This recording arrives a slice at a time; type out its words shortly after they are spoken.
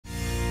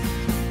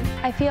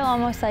I feel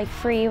almost like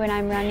free when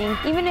I'm running.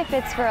 Even if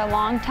it's for a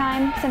long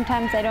time,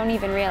 sometimes I don't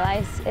even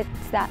realize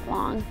it's that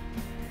long.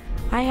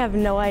 I have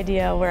no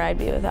idea where I'd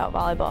be without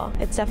volleyball.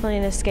 It's definitely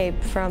an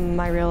escape from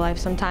my real life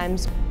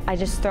sometimes. I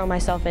just throw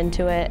myself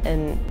into it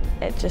and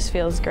it just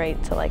feels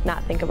great to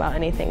not think about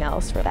anything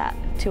else for that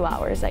 2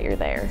 hours that you're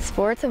there.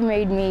 Sports have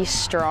made me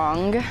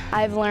strong.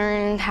 I've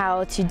learned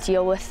how to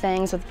deal with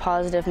things with a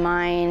positive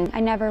mind. I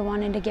never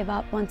wanted to give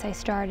up once I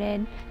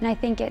started, and I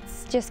think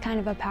it's just kind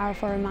of a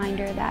powerful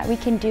reminder that we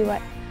can do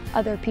what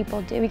other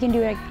people do. We can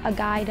do what a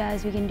guy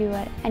does, we can do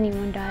what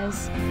anyone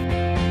does.